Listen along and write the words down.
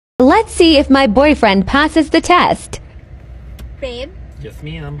Let's see if my boyfriend passes the test. Babe, Yes,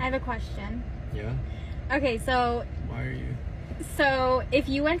 ma'am. I have a question. Yeah? Okay, so Why are you... if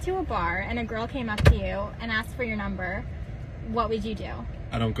you went to a bar and a girl came up to you and asked for your number, what would you do?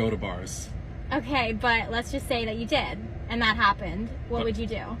 I don't go to bars. Okay, but let's just say that you did and that happened. What would you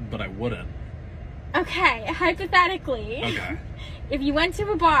do? But I wouldn't. Okay, hypothetically. Okay. If you went to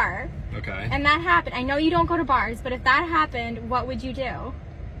a bar Okay. and that happened, I know you don't go to bars, but if that happened, what would you do?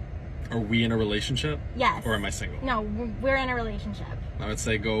 Are we in a relationship? Yes. Or am I single? No, we're in a relationship. I would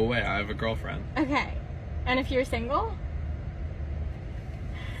say go away. I have a girlfriend. Okay. And if you're single?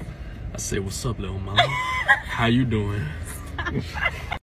 I say, what's up, little mama? How you doing?